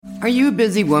Are you a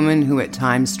busy woman who at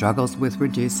times struggles with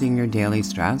reducing your daily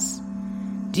stress?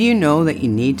 Do you know that you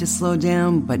need to slow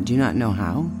down but do not know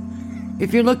how?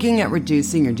 If you're looking at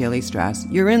reducing your daily stress,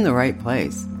 you're in the right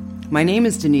place. My name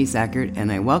is Denise Eckert,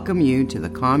 and I welcome you to the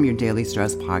Calm Your Daily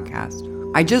Stress podcast.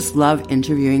 I just love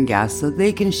interviewing guests so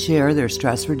they can share their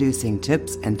stress-reducing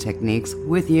tips and techniques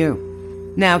with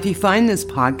you. Now, if you find this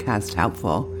podcast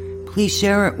helpful, please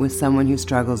share it with someone who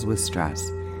struggles with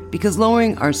stress, because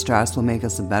lowering our stress will make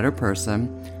us a better person,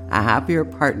 a happier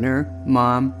partner,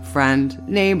 mom, friend,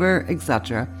 neighbor,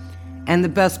 etc. And the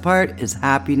best part is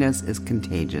happiness is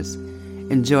contagious.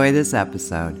 Enjoy this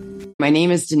episode. My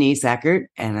name is Denise Eckert,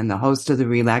 and I'm the host of the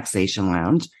Relaxation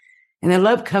Lounge. And I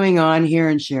love coming on here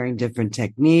and sharing different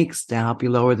techniques to help you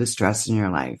lower the stress in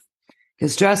your life,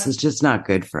 because stress is just not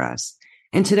good for us.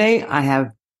 And today I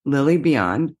have Lilly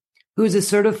Beyond, who is a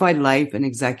certified life and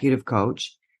executive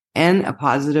coach and a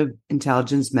positive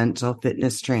intelligence mental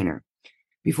fitness trainer.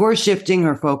 Before shifting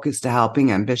her focus to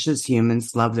helping ambitious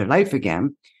humans love their life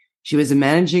again, she was a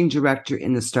managing director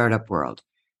in the startup world,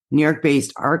 New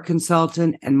York-based art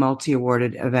consultant and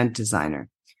multi-awarded event designer.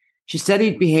 She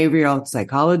studied behavioral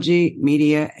psychology,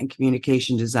 media, and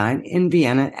communication design in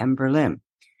Vienna and Berlin.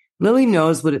 Lilly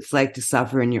knows what it's like to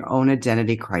suffer in your own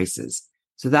identity crisis.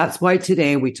 So that's why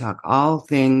today we talk all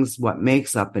things what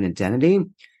makes up an identity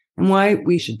and why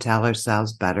we should tell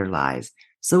ourselves better lies.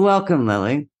 So welcome,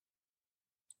 Lilly.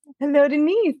 Hello,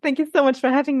 Denise. Thank you so much for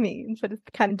having me and for this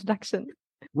kind introduction.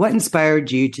 What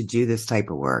inspired you to do this type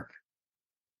of work?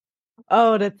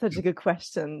 Oh, that's such a good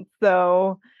question.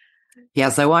 So,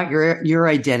 yes, I want your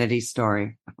identity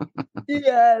story.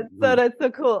 yeah, so that's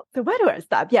so cool. So where do I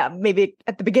start? Yeah, maybe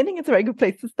at the beginning, it's a very good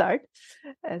place to start,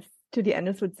 as to the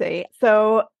enders would say.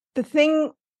 So the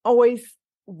thing always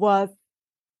was,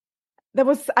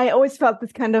 I always felt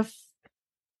this kind of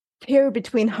tear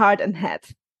between heart and head.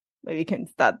 Maybe we can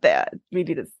start there. It's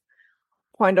really this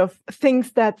point of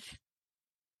things that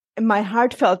in my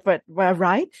heart felt were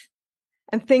right,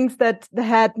 and things that the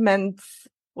head meant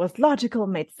was logical,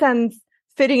 made sense,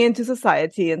 fitting into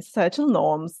society and societal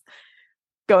norms,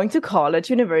 going to college,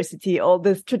 university, all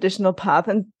this traditional path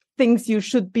and things you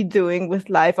should be doing with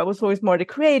life. I was always more the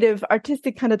creative,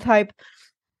 artistic kind of type,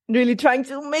 really trying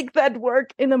to make that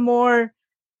work in a more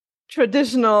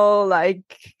traditional,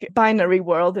 like binary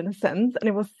world in a sense. And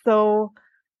it was so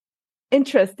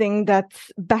interesting, that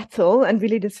battle, and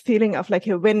really this feeling of like,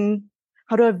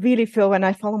 how do I really feel when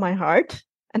I follow my heart?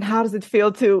 And how does it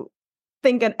feel to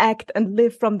think and act and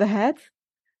live from the head?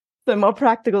 So in more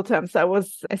practical terms, I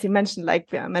was, as you mentioned,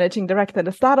 like managing director in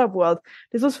the startup world.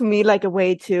 This was for me like a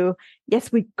way to,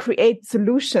 yes, we create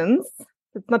solutions.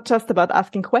 It's not just about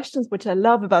asking questions, which I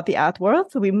love about the art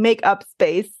world. So we make up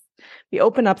space. We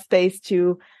open up space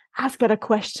to ask better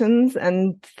questions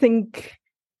and think,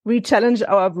 re-challenge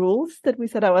our rules that we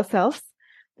set ourselves.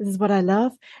 This is what I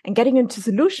love. And getting into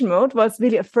solution mode was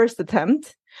really a first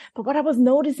attempt. But what I was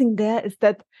noticing there is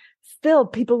that still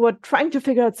people were trying to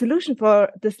figure out solution for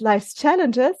this life's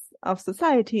challenges of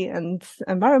society and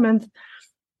environment.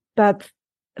 But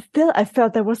still I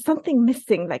felt there was something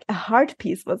missing, like a heart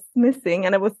piece was missing.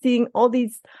 And I was seeing all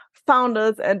these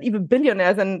founders and even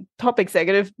billionaires and top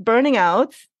executives burning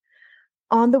out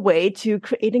on the way to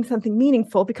creating something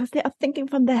meaningful because they are thinking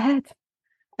from their head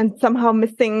and somehow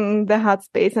missing the heart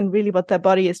space and really what their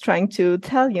body is trying to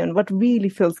tell you and what really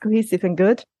feels cohesive and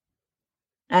good.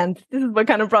 And this is what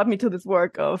kind of brought me to this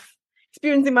work of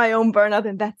experiencing my own burnout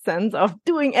in that sense of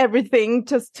doing everything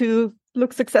just to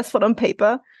look successful on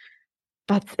paper,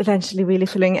 but eventually really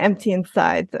feeling empty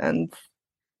inside, and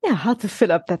how to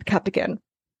fill up that cup again.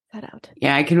 Out.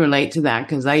 Yeah, I can relate to that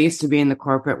because I used to be in the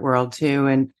corporate world too.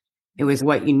 And it was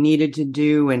what you needed to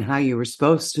do and how you were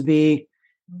supposed to be.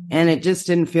 And it just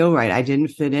didn't feel right. I didn't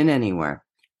fit in anywhere.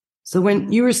 So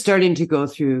when you were starting to go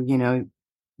through,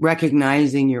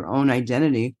 recognizing your own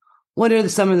identity, what are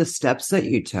some of the steps that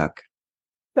you took?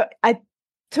 So I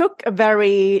took a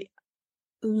very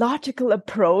logical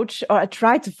approach, or I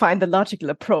tried to find the logical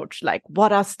approach, like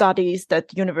what are studies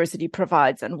that university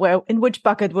provides and in which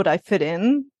bucket would I fit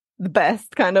in the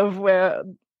best, kind of where,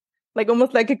 like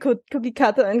almost like a cookie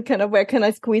cutter, and kind of where can I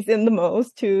squeeze in the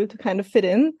most to kind of fit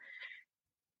in.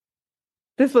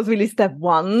 This was really step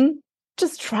one,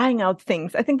 just trying out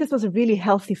things. I think this was a really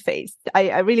healthy phase.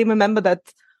 I really remember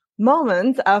that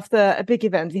moment after a big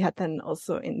event we had then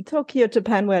also in Tokyo,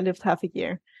 Japan, where I lived half a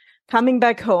year. Coming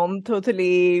back home,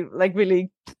 totally like really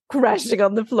crashing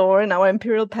on the floor in our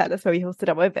Imperial Palace where we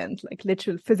hosted our event, like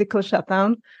literal physical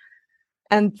shutdown.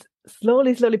 And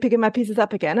slowly picking my pieces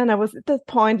up again. And I was at that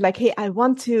point like, hey, I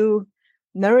want to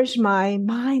nourish my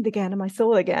mind again and my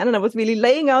soul again. And I was really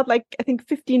laying out like, I think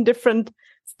 15 different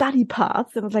study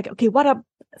paths. And I was like, okay, what are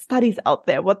studies out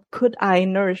there? What could I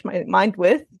nourish my mind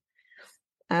with?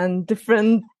 And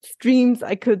different streams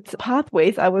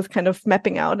pathways I was kind of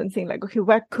mapping out and saying like, okay,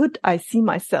 where could I see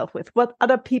myself with? What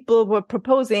other people were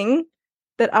proposing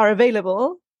that are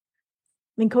available?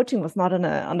 I mean, coaching was not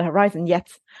on the horizon yet,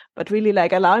 but really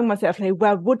like allowing myself, like,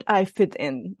 where would I fit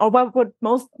in? Or where would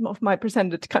most of my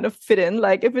percentage kind of fit in?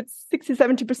 Like if it's 60,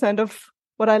 70% of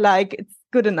what I like, it's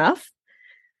good enough.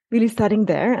 Really starting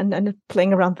there and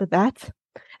playing around with that.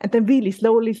 And then really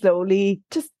slowly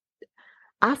just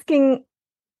asking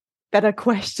better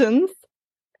questions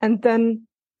and then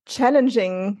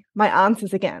challenging my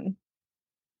answers again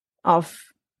of,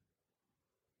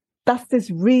 is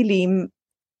this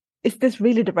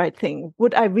really the right thing?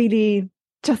 Would I really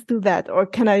just do that? Or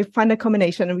can I find a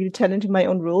combination and really challenging my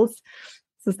own rules?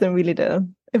 This is then really the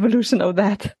evolution of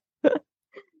that.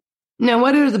 Now,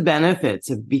 what are the benefits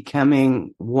of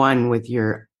becoming one with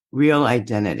your real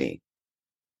identity?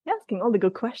 You're asking all the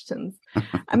good questions.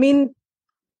 I mean,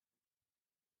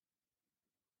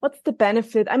 what's the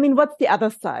benefit? I mean, what's the other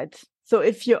side? So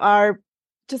if you are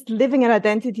just living an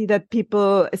identity that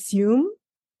people assume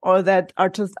or that are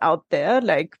just out there,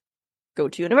 like go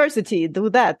to university, do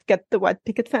that, get the white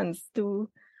picket fence, do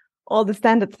all the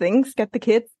standard things, get the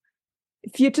kids.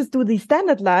 If you just do these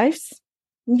standard lives,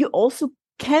 you also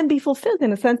can be fulfilled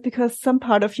in a sense because some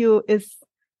part of you is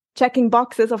checking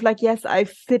boxes of like, yes, I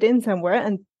fit in somewhere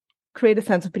and create a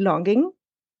sense of belonging.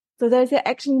 So there's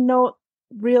actually no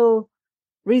real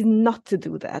reason not to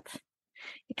do that.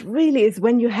 It really is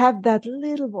when you have that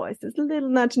little voice, this little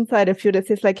nudge inside of you that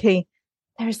says like, hey,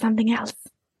 there is something else.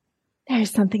 There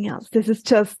is something else. This is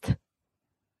just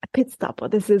a pit stop, or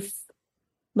this is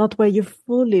not where you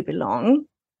fully belong.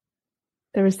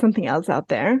 There is something else out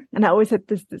there. And I always had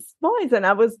this voice, and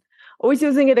I was always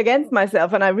using it against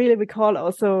myself. And I really recall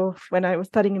also when I was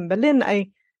studying in Berlin, I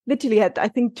literally had, I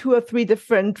think, 2 or 3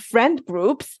 different friend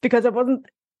groups because I wasn't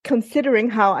considering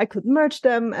how I could merge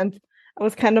them. And I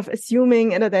was kind of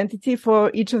assuming an identity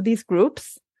for each of these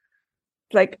groups.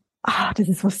 Like,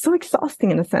 this was so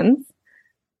exhausting in a sense.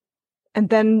 And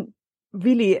then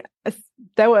really,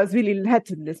 I was really had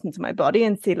to listen to my body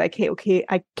and say like, hey, okay,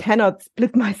 I cannot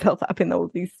split myself up in all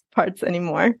these parts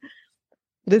anymore.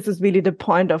 This is really the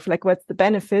point of like, what's the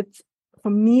benefit? For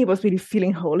me, it was really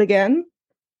feeling whole again.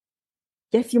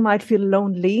 Yes, you might feel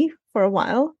lonely for a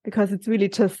while because it's really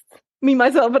just me,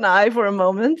 myself, and I for a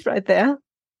moment right there.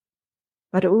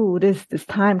 But this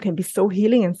time can be so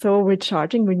healing and so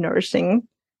recharging, renourishing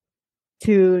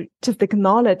to just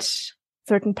acknowledge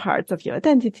certain parts of your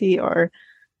identity or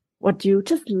what you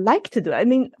just like to do. I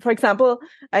mean, for example,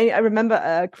 I remember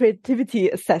a creativity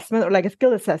assessment or like a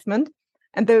skill assessment,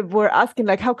 and they were asking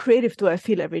like, how creative do I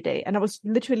feel every day? And I was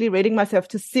literally rating myself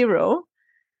to 0.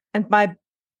 And my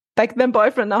back then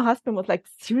boyfriend, now husband, was like,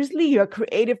 seriously, you're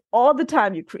creative all the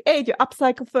time. You create, you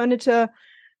upcycle furniture,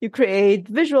 you create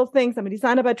visual things. I'm a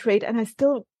designer by trade. And I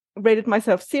still rated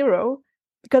myself 0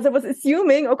 because I was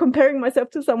assuming or comparing myself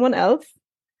to someone else.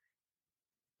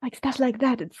 Like stuff like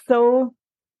that. It's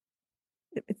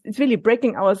really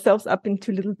breaking ourselves up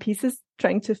into little pieces,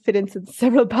 trying to fit into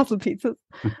several puzzle pieces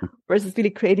versus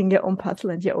really creating your own puzzle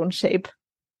and your own shape.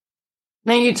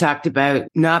 Now you talked about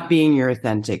not being your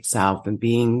authentic self and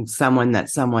being someone that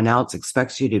someone else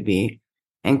expects you to be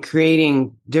and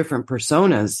creating different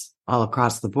personas all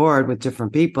across the board with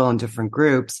different people and different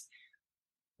groups.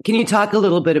 Can you talk a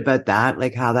little bit about that?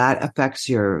 Like how that affects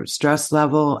your stress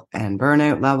level and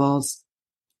burnout levels?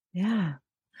 Yeah.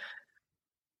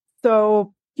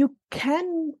 So you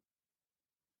can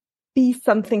be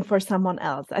something for someone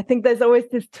else. I think there's always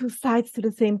these 2 sides to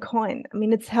the same coin. I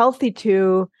mean, it's healthy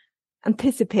to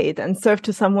anticipate and serve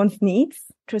to someone's needs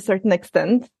to a certain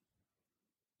extent.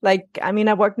 Like, I mean,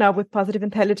 I work now with positive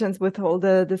intelligence with all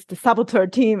the saboteur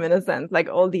team in a sense, like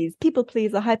all these people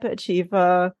pleaser,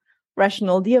 hyperachiever,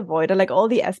 rational, the avoider, like all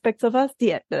the aspects of us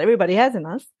that everybody has in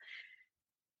us.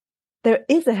 There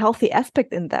is a healthy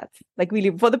aspect in that. Like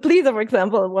really for the pleaser, for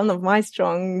example, one of my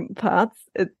strong parts,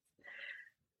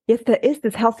 yes, there is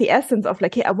this healthy essence of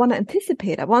like, hey, I want to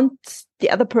anticipate. I want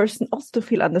the other person also to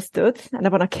feel understood and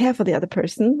I want to care for the other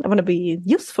person. I want to be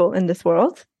useful in this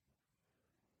world.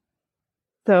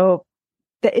 So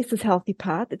there is this healthy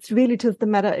part. It's really just a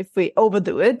matter if we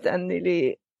overdo it and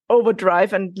really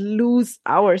overdrive and lose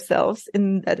ourselves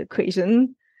in that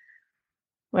equation,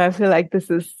 where I feel like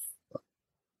this is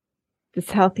this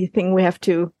healthy thing we have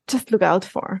to just look out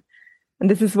for. And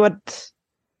this is what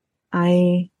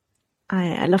I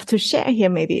love to share here,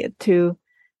 maybe to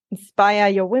inspire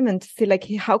your women to see like,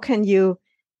 hey, how can you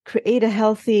create a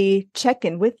healthy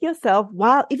check-in with yourself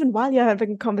while you're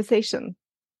having a conversation.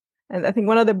 And I think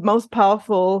one of the most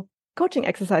powerful coaching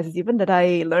exercises even that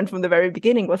I learned from the very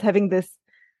beginning was having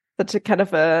such a kind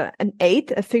of a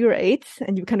figure eight,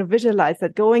 and you kind of visualize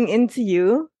that going into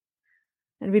you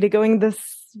and really going this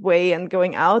way and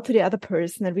going out to the other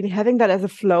person and really having that as a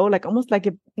flow, like almost like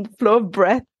a flow of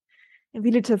breath, and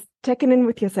really just checking in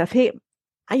with yourself. Hey,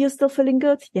 are you still feeling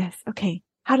good? Yes. Okay.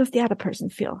 How does the other person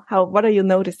feel? What are you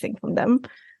noticing from them?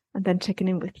 And then checking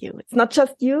in with you. It's not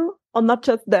just you or not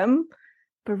just them,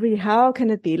 but really, how can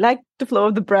it be like the flow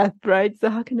of the breath, right? So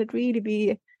how can it really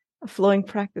be a flowing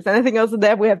practice? And I think also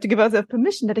there we have to give ourselves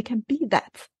permission that it can be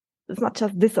that. It's not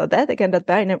just this or that, again,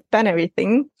 that binary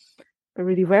thing, but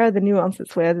really where are the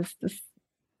nuances, where this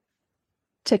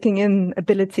checking in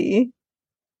ability.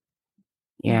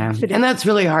 Yeah. And that's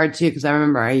really hard too, because I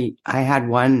remember I had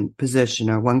one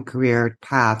position or one career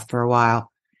path for a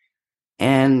while,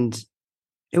 and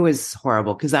it was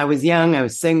horrible because I was young, I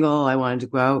was single, I wanted to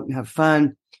go out and have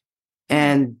fun.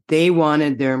 And they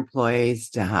wanted their employees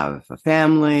to have a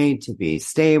family, to be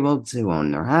stable, to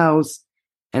own their house.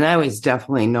 And I was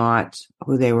definitely not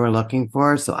who they were looking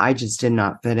for. So I just did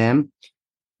not fit in.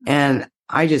 And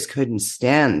I just couldn't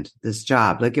stand this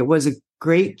job. Like, it was a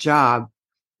great job,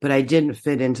 but I didn't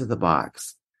fit into the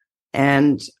box.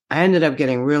 And I ended up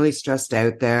getting really stressed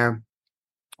out there.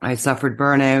 I suffered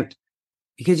burnout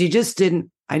because I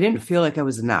didn't feel like I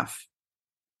was enough.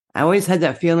 I always had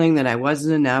that feeling that I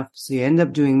wasn't enough. So you end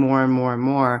up doing more and more and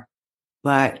more,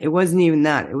 but it wasn't even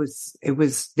that. It was,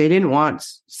 they didn't want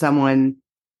someone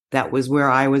that was where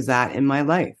I was at in my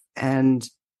life. And,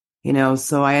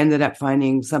 so I ended up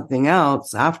finding something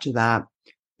else after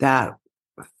that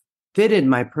fitted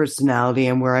my personality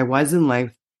and where I was in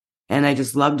life. And I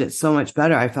just loved it so much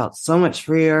better. I felt so much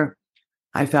freer.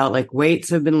 I felt like weights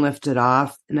have been lifted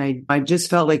off, and I just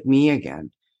felt like me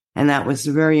again. And that was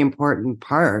a very important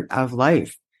part of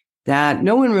life that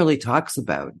no one really talks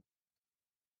about.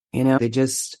 They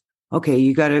just, okay,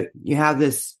 you have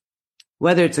this,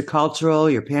 whether it's a cultural,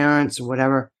 your parents or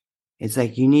whatever, it's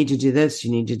like, you need to do this,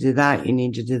 you need to do that, you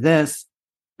need to do this.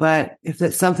 But if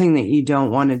it's something that you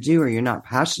don't want to do or you're not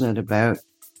passionate about,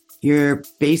 you're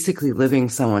basically living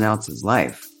someone else's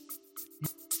life.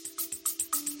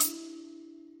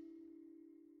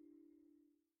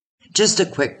 Just a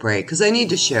quick break, because I need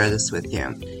to share this with you.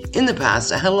 In the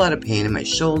past, I had a lot of pain in my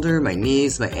shoulder, my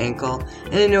knees, my ankle,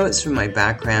 and I know it's from my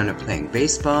background of playing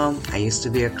baseball. I used to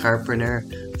be a carpenter,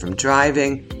 from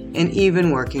driving, and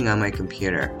even working on my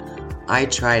computer. I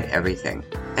tried everything,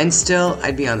 and still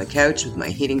I'd be on the couch with my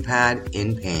heating pad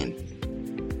in pain.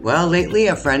 Well, lately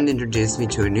a friend introduced me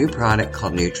to a new product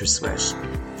called NutriSwish.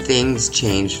 Things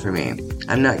changed for me.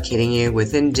 I'm not kidding you,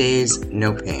 within days,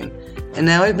 no pain. And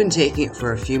now I've been taking it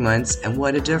for a few months, and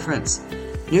what a difference.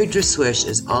 NutriSwish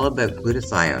is all about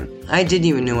glutathione. I didn't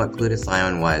even know what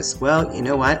glutathione was. Well, you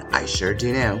know what? I sure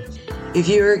do now. If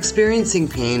you are experiencing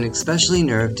pain, especially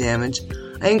nerve damage,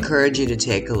 I encourage you to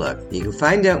take a look. You can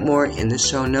find out more in the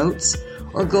show notes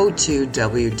or go to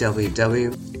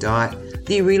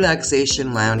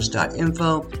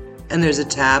www.therelaxationlounge.info, and there's a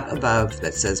tab above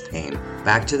that says pain.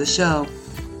 Back to the show.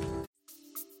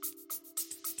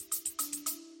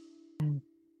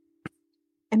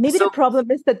 And maybe the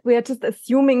problem is that we are just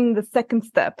assuming the second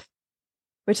step.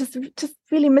 We're just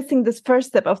really missing this first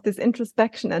step of this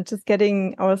introspection and just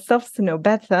getting ourselves to know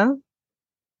better.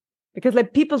 Because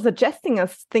like people suggesting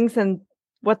us things and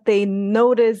what they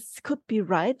notice could be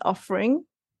right, offering.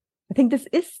 I think this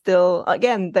is still,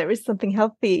 again, there is something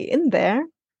healthy in there.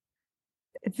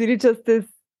 It's really just this,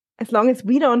 as long as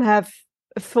we don't have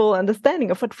a full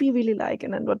understanding of what we really like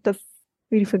and then what does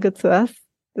really feel good to us,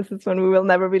 this is when we will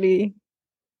never really...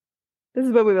 This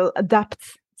is where we will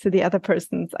adapt to the other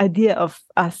person's idea of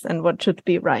us and what should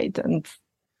be right. And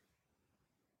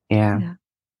yeah.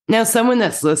 Now, someone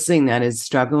that's listening that is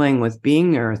struggling with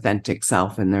being their authentic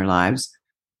self in their lives,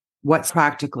 what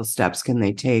practical steps can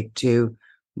they take to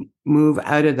move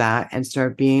out of that and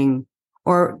start being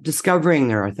or discovering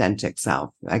their authentic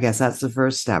self? I guess that's the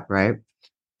first step, right?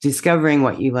 Discovering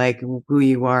what you like, who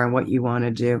you are, and what you want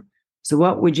to do. So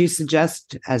what would you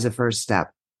suggest as a first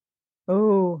step?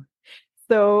 So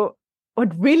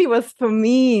what really was for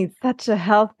me such a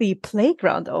healthy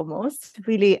playground almost,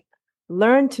 really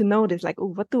learn to notice like,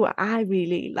 what do I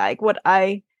really like? What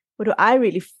do I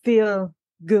really feel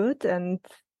good? And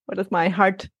what does my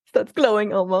heart starts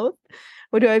glowing almost?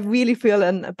 What do I really feel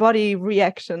in a body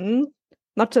reaction?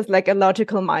 Not just like a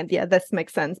logical mind. Yeah, this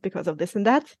makes sense because of this and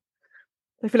that.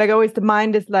 I feel like always the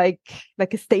mind is like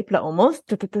a stapler almost,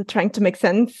 trying to make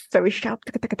sense, very sharp.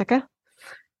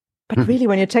 But really,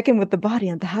 when you check in with the body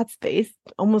and the heart space,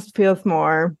 it almost feels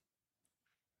more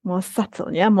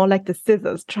subtle, yeah, more like the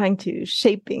scissors trying to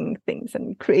shaping things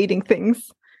and creating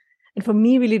things. And for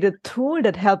me, really, the tool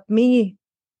that helped me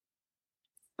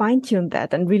fine-tune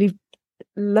that and really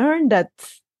learn that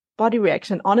body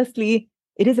reaction, honestly,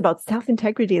 it is about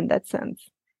self-integrity in that sense.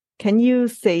 Can you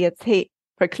say it's, hey,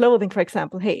 for clothing, for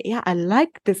example, hey, yeah, I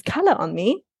like this color on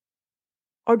me,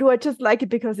 or do I just like it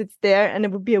because it's there and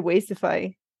it would be a waste if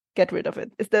I get rid of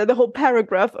it? Is there the whole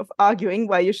paragraph of arguing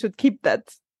why you should keep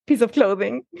that piece of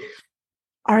clothing?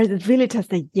 Or is it really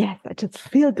just a, yes, I just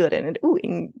feel good in it. Ooh,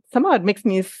 and somehow it makes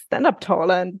me stand up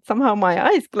taller and somehow my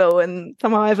eyes glow and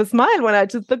somehow I have a smile when I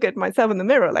just look at myself in the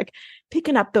mirror, like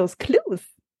picking up those clues,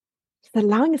 just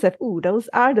allowing yourself, ooh, those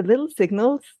are the little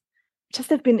signals just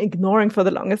have been ignoring for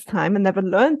the longest time and never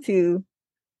learned to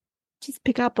just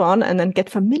pick up on and then get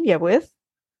familiar with.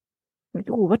 Like,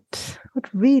 oh, what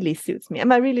really suits me?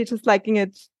 Am I really just liking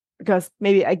it because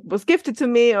maybe it was gifted to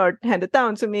me or handed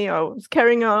down to me or was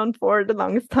carrying on for the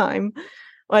longest time,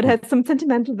 or it has some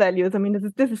sentimental values? I mean,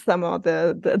 this is some of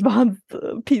the advanced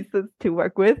pieces to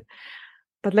work with.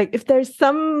 But like, if there's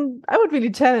some, I would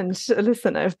really challenge a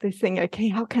listener if they think, okay,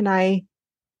 how can I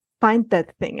find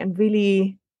that thing and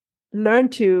really learn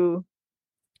to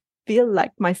feel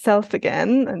like myself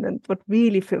again, and then what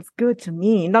really feels good to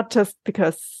me, not just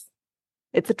because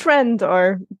it's a trend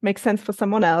or it makes sense for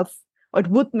someone else, or it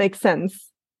would make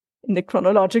sense in the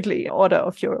chronologically order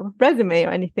of your resume or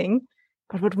anything,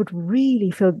 but what would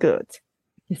really feel good.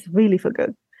 Is really feel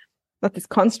good. Not this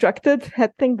constructed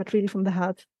head thing, but really from the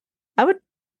heart. I would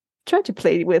try to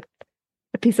play with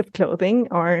a piece of clothing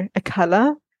or a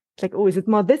color. Like, oh, is it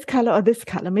more this color or this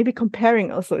color? Maybe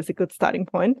comparing also is a good starting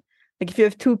point. Like if you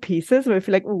have two pieces where you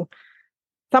feel like, oh,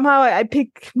 somehow I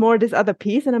pick more this other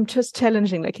piece, and I'm just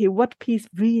challenging, like, hey, what piece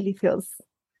really feels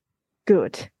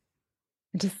good?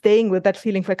 And just staying with that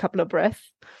feeling for a couple of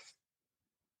breaths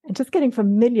and just getting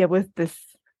familiar with this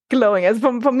glowing. As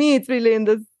for me, it's really in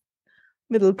this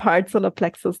middle part, solar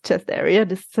plexus, chest area.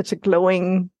 This is such a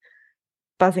glowing,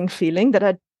 buzzing feeling that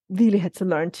I really had to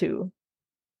learn to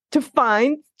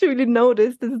really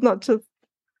notice. This is not just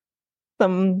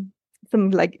some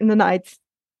like in the night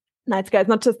sky. It's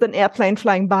not just an airplane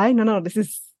flying by. No, this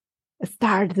is a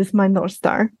star. This is my North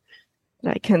Star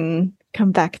that I can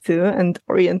come back to and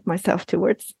orient myself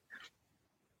towards.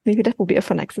 Maybe that will be a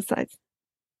fun exercise.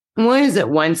 Why is it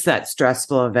once that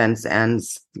stressful event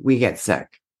ends, we get sick?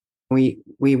 We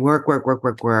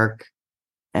work,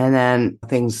 and then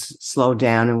things slow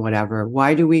down and whatever.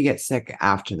 Why do we get sick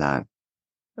after that?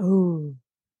 Oh,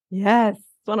 yes.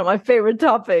 It's one of my favorite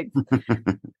topics.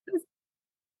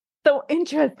 So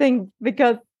interesting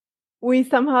because we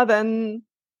somehow then,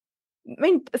 I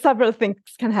mean, several things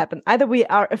can happen. Either we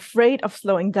are afraid of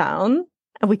slowing down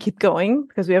and we keep going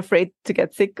because we're afraid to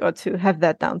get sick or to have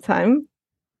that downtime.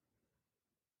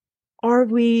 Or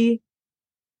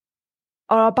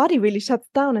our body really shuts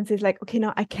down and says like, okay,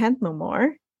 no, I can't no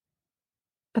more.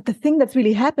 But the thing that's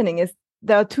really happening is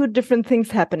there are two different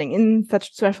things happening in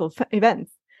such stressful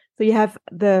events. So you have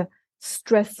the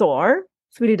stressor.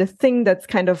 It's really the thing that's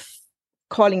kind of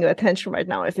calling your attention right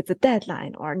now. If it's a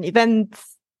deadline or an event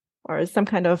or some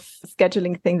kind of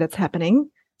scheduling thing that's happening,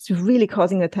 it's really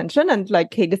causing attention and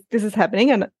like, hey, this is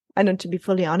happening and I need to be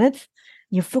fully on it.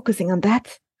 You're focusing on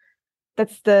that.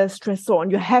 That's the stressor,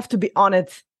 and you have to be on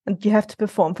it and you have to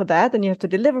perform for that and you have to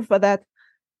deliver for that.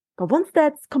 But once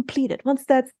that's completed, once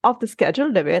that's off the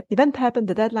schedule, the event happened,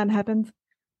 the deadline happened,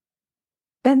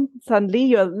 then suddenly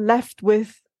you're left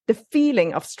with the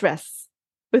feeling of stress,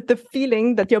 with the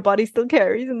feeling that your body still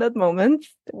carries in that moment,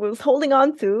 that was holding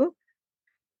on to.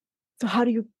 So how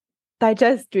do you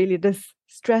digest really this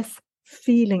stress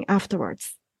feeling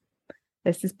afterwards?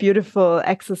 There's this beautiful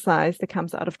exercise that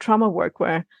comes out of trauma work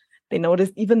where they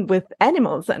noticed even with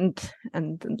animals and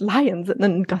lions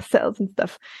and gazelles and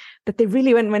stuff, that they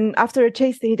really, when after a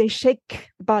chase, they shake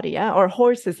the body, yeah, or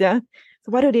horses, yeah.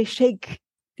 So why do they shake?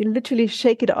 They literally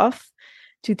shake it off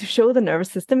to show the nervous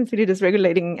system. It's really this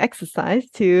regulating exercise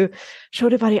to show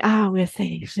the body, we're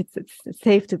safe. It's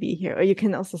safe to be here. Or you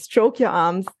can also stroke your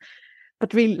arms,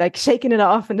 but really like shaking it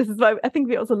off. And this is why I think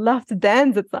we also love to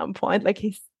dance at some point. Like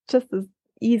he's just this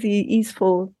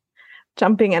easeful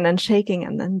jumping and then shaking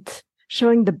and then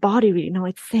showing the body really, no,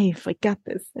 it's safe. I got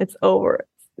this. It's over.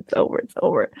 It's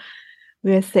over.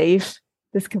 We're safe.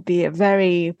 This could be a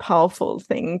very powerful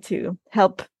thing to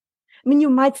help. I mean, there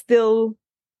might still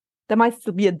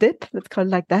be a dip, let's call it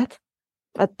like that.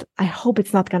 But I hope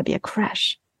it's not going to be a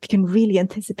crash. You can really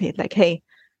anticipate like, hey,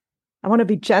 I want to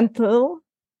be gentle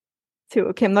to,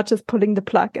 okay, I'm not just pulling the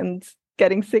plug and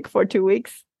getting sick for 2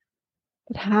 weeks.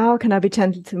 But how can I be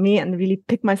gentle to me and really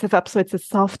pick myself up so it's a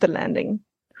softer landing?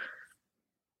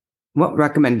 What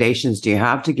recommendations do you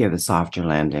have to give a softer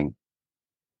landing?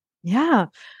 Yeah.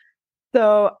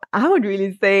 So I would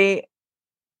really say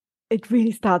it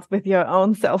really starts with your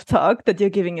own self-talk that you're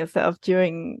giving yourself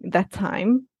during that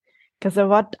time. Because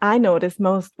what I notice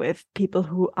most with people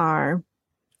who are,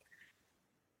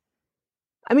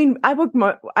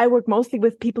 I work mostly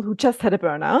with people who just had a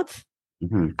burnout.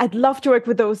 Mm-hmm. I'd love to work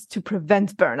with those to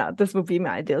prevent burnout. This would be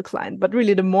my ideal client. But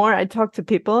really, the more I talk to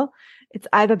people, it's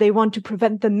either they want to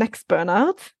prevent the next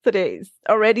burnout. So they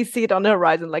already see it on the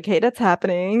horizon, like, hey, that's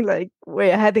happening. Like,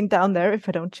 we're heading down there if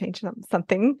I don't change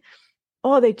something.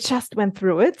 Or they just went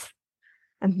through it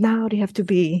and now they have to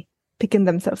be picking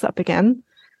themselves up again.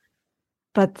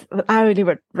 But what I really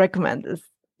would recommend is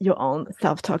your own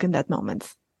self-talk in that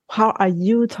moment. How are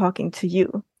you talking to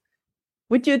you?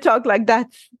 Would you talk like that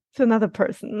to another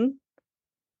person?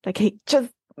 Like, hey,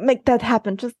 just make that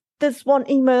happen. Just this one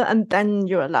email and then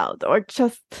you're allowed. Or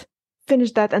just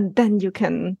finish that and then you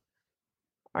can.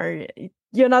 Or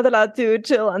you're not allowed to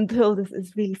chill until this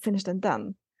is really finished and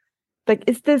done. Like,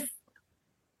 is this...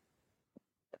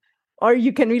 Or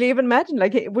you can really even imagine,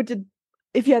 like, hey,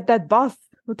 if you had that boss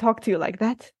who talked to you like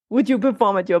that, would you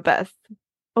perform at your best?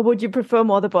 Or would you prefer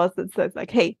more the boss that says,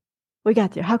 like, hey, we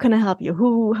got you. How can I help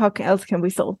you? How else can we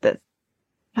solve this?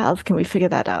 How else can we figure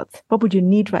that out? What would you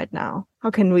need right now? How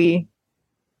can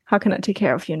I take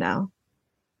care of you now?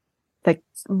 Like,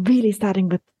 really starting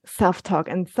with self-talk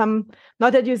and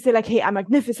not that you say like, hey, I'm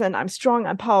magnificent, I'm strong,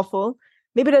 I'm powerful.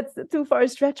 Maybe that's too far a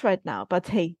stretch right now, but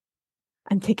hey,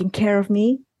 I'm taking care of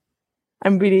me.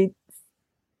 I'm really,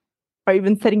 or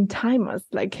even setting timers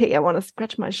like, hey, I want to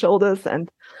scratch my shoulders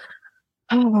and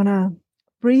I want to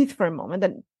breathe for a moment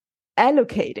and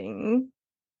allocating.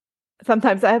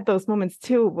 Sometimes I have those moments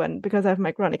too because I have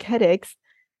my chronic headaches,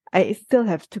 I still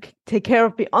have to take care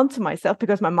of onto myself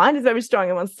because my mind is very strong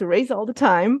and wants to race all the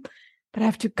time. But I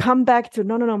have to come back to,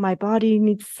 no, my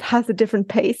body has a different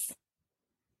pace.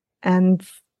 And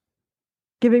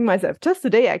giving myself, just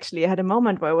today, actually, I had a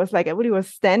moment where I was like, I really was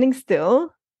standing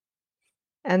still.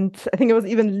 And I think I was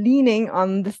even leaning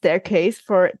on the staircase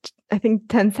for, I think,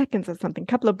 10 seconds or something,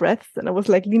 couple of breaths. And I was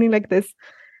like leaning like this.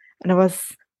 And I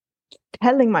was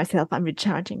telling myself I'm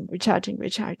recharging.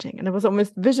 And I was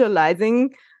almost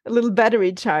visualizing a little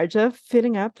battery charger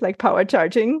filling up, like power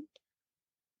charging.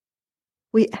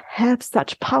 We have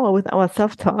such power with our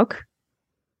self-talk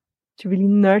to really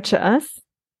nurture us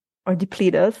or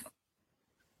deplete us.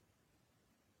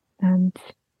 And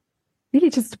really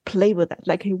just to play with that.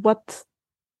 Like, hey,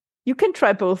 you can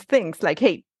try both things. Like,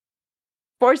 hey,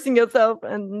 forcing yourself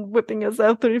and whipping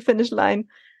yourself to the finish line,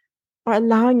 or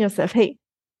allowing yourself, hey,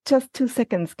 just 2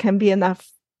 seconds can be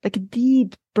enough. Like a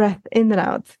deep breath in and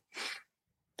out.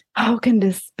 How can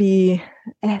this be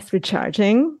as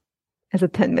recharging as a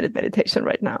 10-minute meditation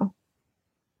right now?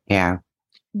 Yeah.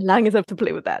 Allowing yourself to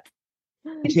play with that.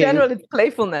 In general, it's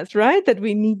playfulness, right? That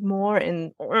we need more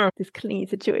in this clingy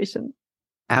situation.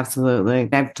 Absolutely.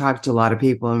 I've talked to a lot of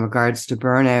people in regards to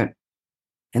burnout,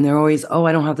 and they're always,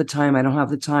 I don't have the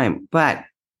time. But,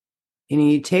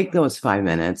 you take those 5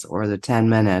 minutes or the 10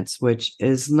 minutes, which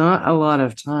is not a lot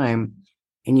of time,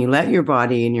 and you let your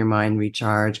body and your mind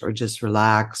recharge or just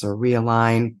relax or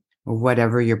realign or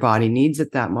whatever your body needs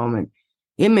at that moment.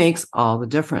 It makes all the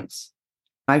difference.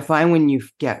 I find when you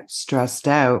get stressed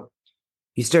out,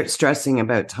 you start stressing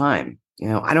about time.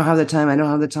 I don't have the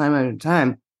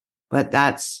time. But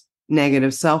that's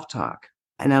negative self-talk.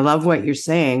 And I love what you're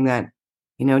saying that,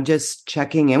 just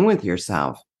checking in with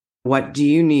yourself. What do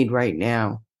you need right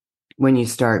now when you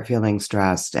start feeling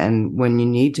stressed and when you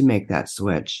need to make that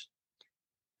switch?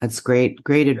 That's great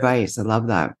advice. I love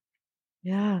that.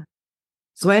 Yeah.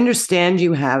 So I understand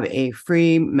you have a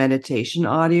free meditation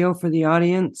audio for the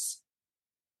audience.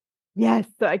 Yes.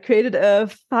 So I created a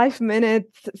 5-minute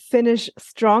finish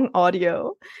strong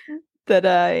audio that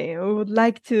I would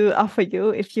like to offer you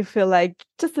if you feel like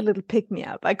just a little pick me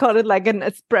up. I call it like an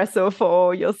espresso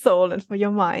for your soul and for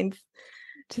your mind.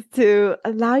 Just to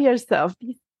allow yourself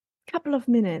these couple of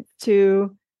minutes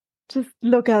to just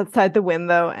look outside the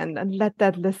window and let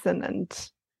that listen and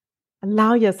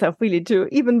allow yourself really to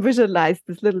even visualize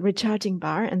this little recharging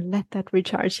bar and let that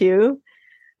recharge you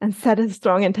and set a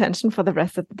strong intention for the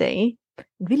rest of the day. It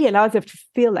really allows you to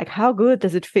feel like, how good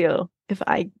does it feel if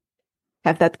I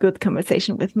have that good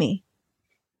conversation with me?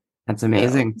 That's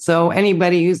amazing. So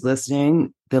anybody who's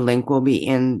listening, the link will be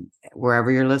in wherever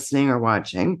you're listening or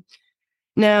watching.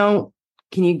 Now,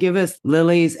 can you give us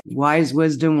Lily's wise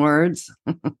wisdom words?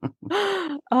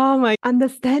 Oh my,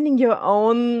 understanding your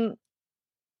own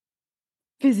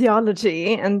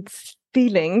physiology and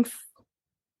feelings,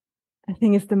 I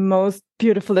think, is the most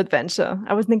beautiful adventure.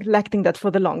 I was neglecting that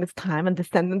for the longest time. And the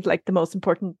sentence, like, the most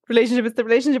important relationship is the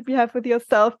relationship you have with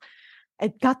yourself.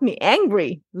 It got me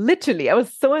angry, literally. I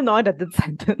was so annoyed at that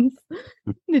sentence.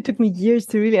 It took me years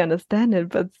to really understand it,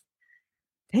 but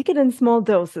take it in small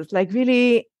doses, like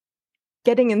really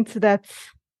getting into that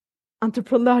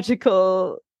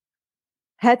anthropological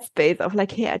headspace of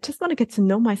like, hey, I just want to get to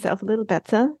know myself a little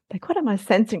better. Like, what am I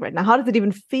sensing right now? How does it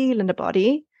even feel in the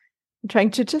body? I'm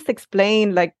trying to just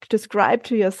explain, like, describe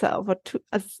to yourself, or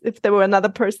as if there were another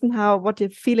person, what you're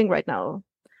feeling right now.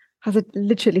 How's it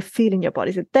literally feel in your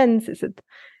body? Is it dense? Is it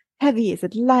heavy? Is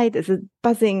it light? Is it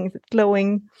buzzing? Is it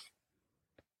glowing?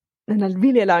 And then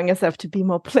really allowing yourself to be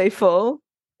more playful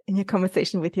in your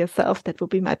conversation with yourself. That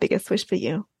would be my biggest wish for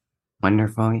you.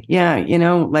 Wonderful. Yeah,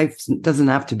 life doesn't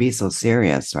have to be so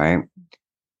serious, right?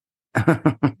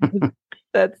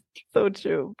 That's so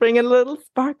true. Bring a little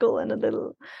sparkle and a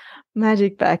little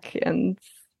magic back and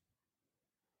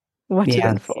watch it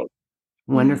unfold.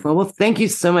 Wonderful. Well, thank you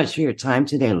so much for your time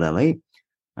today, Lilly.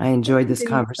 I enjoyed this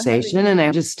conversation, and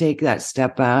I just take that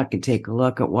step back and take a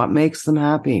look at what makes them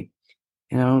happy.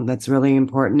 That's really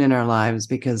important in our lives,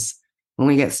 because when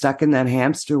we get stuck in that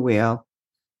hamster wheel,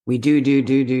 we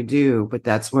do, but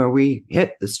that's where we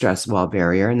hit the stress wall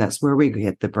barrier, and that's where we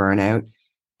hit the burnout.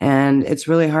 And it's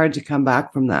really hard to come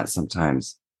back from that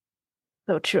sometimes.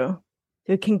 So true.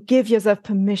 You can give yourself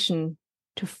permission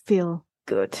to feel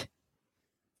good.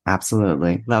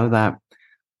 Absolutely. Love that.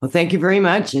 Well, thank you very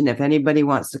much. And if anybody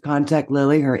wants to contact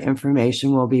Lilly, her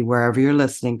information will be wherever you're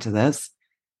listening to this.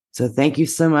 So thank you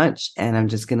so much. And I'm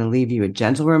just going to leave you a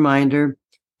gentle reminder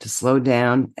to slow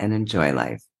down and enjoy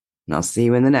life. And I'll see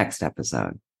you in the next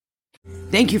episode.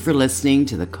 Thank you for listening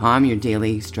to the Calm Your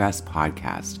Daily Stress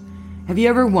podcast. Have you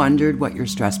ever wondered what your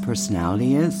stress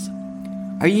personality is?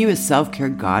 Are you a self-care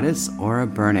goddess or a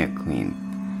burnout queen?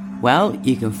 Well,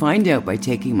 you can find out by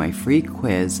taking my free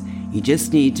quiz. You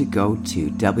just need to go to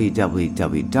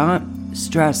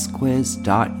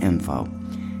www.stressquiz.info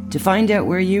to find out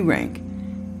where you rank.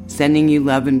 Sending you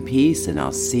love and peace, and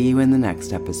I'll see you in the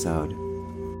next episode.